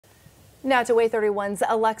Now to WAAY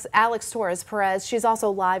 31's Alex Torres Perez. She's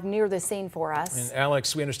also live near the scene for us. And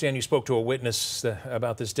Alex, we understand you spoke to a witness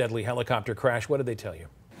about this deadly helicopter crash. What did they tell you?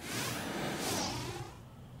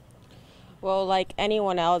 Well, like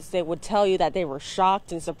anyone else, they would tell you that they were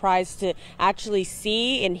shocked and surprised to actually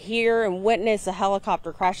see and hear and witness a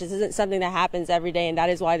helicopter crash. This isn't something that happens every day, and that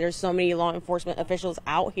is why there's so many law enforcement officials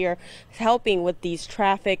out here helping with these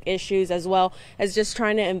traffic issues, as well as just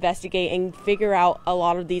trying to investigate and figure out a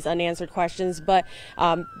lot of these unanswered questions. But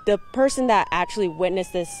the person that actually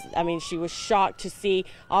witnessed this, I mean, she was shocked to see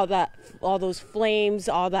all those flames,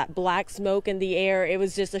 all that black smoke in the air. It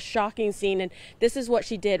was just a shocking scene, and this is what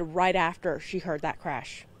she did right after she heard that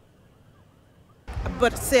crash.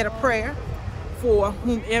 But said a prayer for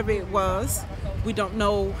whomever it was. We don't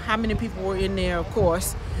know how many people were in there, of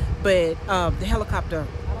course, but the helicopter,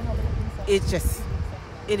 it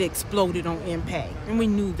exploded on impact, and we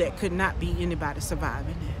knew that could not be anybody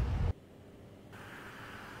surviving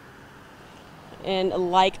that. And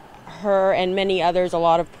like her and many others, a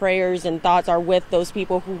lot of prayers and thoughts are with those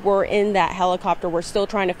people who were in that helicopter. We're still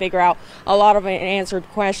trying to figure out a lot of unanswered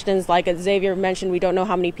questions. Like Xavier mentioned, we don't know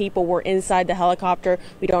how many people were inside the helicopter.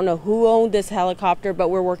 We don't know who owned this helicopter, but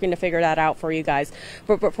we're working to figure that out for you guys.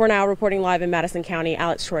 But for now, reporting live in Madison County,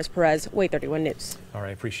 Alex Torres Perez, WAAY 31 News. All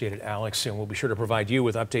right, appreciate it, Alex. And we'll be sure to provide you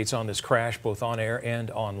with updates on this crash, both on air and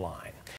online.